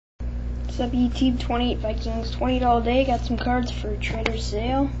What's up, YouTube? 28 Vikings, $20 a day. Got some cards for trader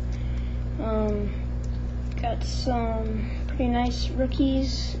sale. Got some pretty nice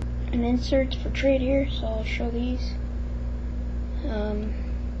rookies and inserts for trade here, so I'll show these.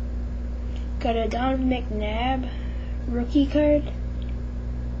 Got a Donovan McNabb rookie card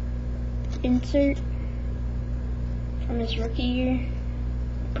insert from his rookie year.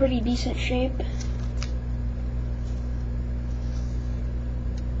 Pretty decent shape.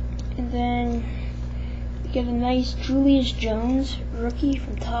 And then we get a nice Julius Jones rookie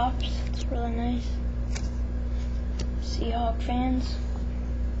from Topps. It's really nice. Seahawk fans.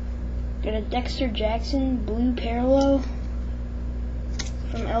 Got a Dexter Jackson blue parallel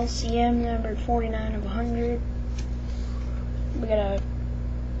from LCM, numbered 49 of 100. We got a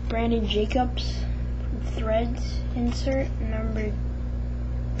Brandon Jacobs from Threads insert, numbered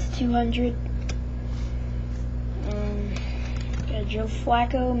 200. Got a Joe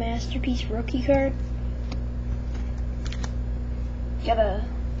Flacco Masterpiece rookie card. Got a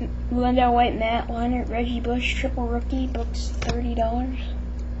Lendell White Matt Leinart Reggie Bush triple rookie, books $30.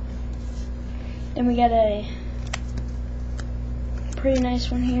 Then we got a pretty nice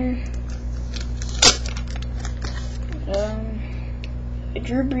one here. A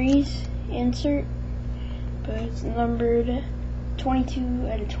Drew Brees insert, but it's numbered 22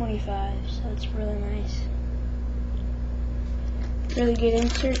 out of 25, so it's really nice. Really good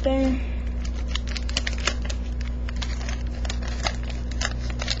insert there.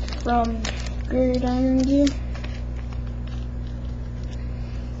 From Greater Diamond Gear.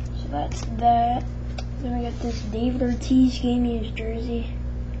 So that's that. Then we got this David Ortiz game used jersey.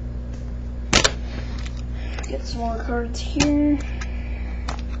 Get some more cards here.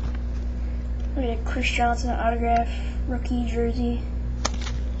 We got a Chris Johnson autograph rookie jersey,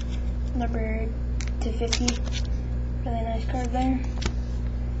 number 250. Really nice card there.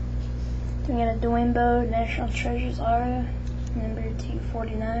 Then we got a Dwayne Bowe National Treasures auto, number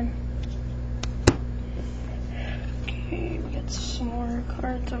 249. Okay, we got some more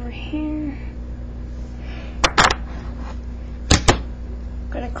cards over here.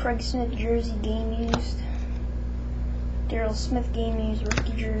 Got a Craig Smith jersey game used. Daryl Smith game used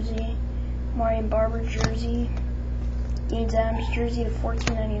rookie jersey. Marion Barber jersey. Dean Adams jersey to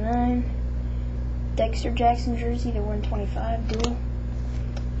 $14.99. Dexter Jackson jersey to $125 dual.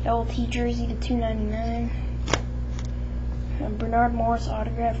 LT jersey to $2.99. Bernard Morris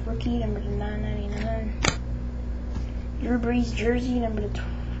autograph rookie number to $9.99. Drew Brees jersey number to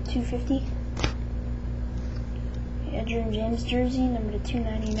 $250. Adrian James jersey number to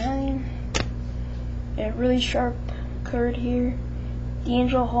 $2.99. A really sharp card here.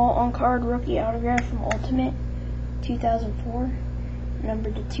 D'Angelo Hall on card rookie autograph from Ultimate 2004,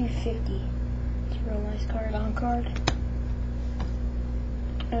 numbered to $250. It's a real nice card on card.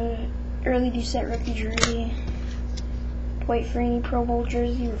 Early Doucette rookie jersey. Dwight Freeney Pro Bowl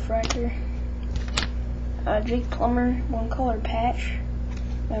jersey refractor. Jake Plummer one color patch,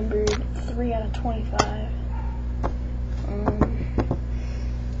 numbered 3 out of 25.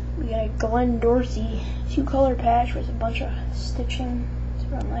 We got a Glenn Dorsey 2-color patch with a bunch of stitching. It's a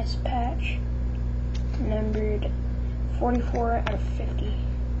real nice patch, numbered 44 out of 50.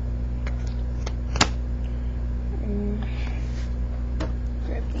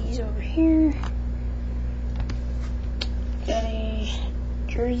 Grab these over here. Got a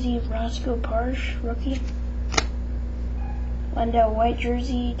jersey of Roscoe Parrish rookie. Lendell White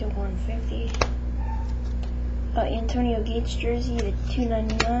jersey to $150. Antonio Gates jersey to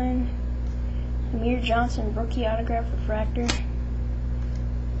 $2.99. Amir Johnson rookie autograph refractor.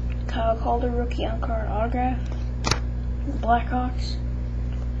 Kyle Calder rookie on card autograph. Blackhawks.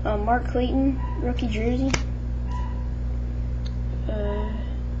 Mark Clayton rookie jersey.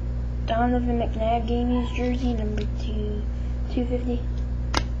 Donovan McNabb game used jersey number 250.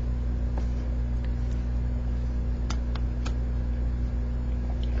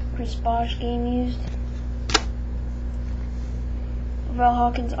 Chris Bosh game used. Val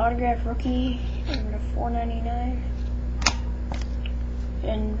Hawkins autograph rookie number to $4.99.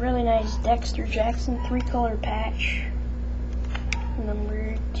 And really nice Dexter Jackson 3-color patch,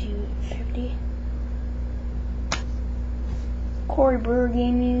 number 250. Corey Brewer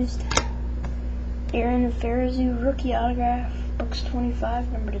game used. Aaron Ferrazoo rookie autograph, books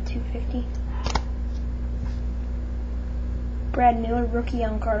 25, number to $250. Brad Miller rookie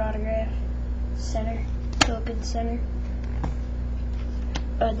on card autograph, center, Philippines center.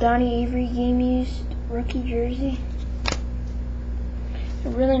 Donnie Avery game used rookie jersey. A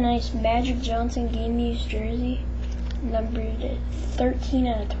really nice Magic Johnson game used jersey, numbered 13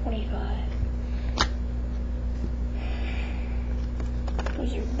 out of 25.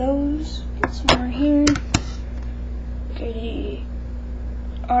 Those are those. Get some more here. Okay,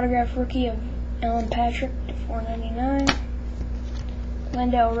 the autograph rookie of Alan Patrick to $4.99.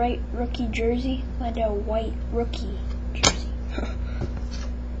 Landell Wright rookie jersey. Landell White rookie jersey.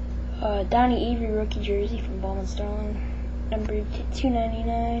 Donnie Avery rookie jersey from Bowman Sterling, numbered to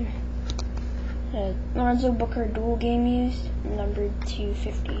 $2.99. Lorenzo Booker dual game used, numbered to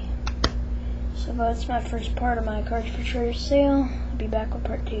 $50. So that's my first part of my Cards for Treasure sale. I'll be back with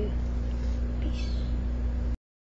part 2. Peace.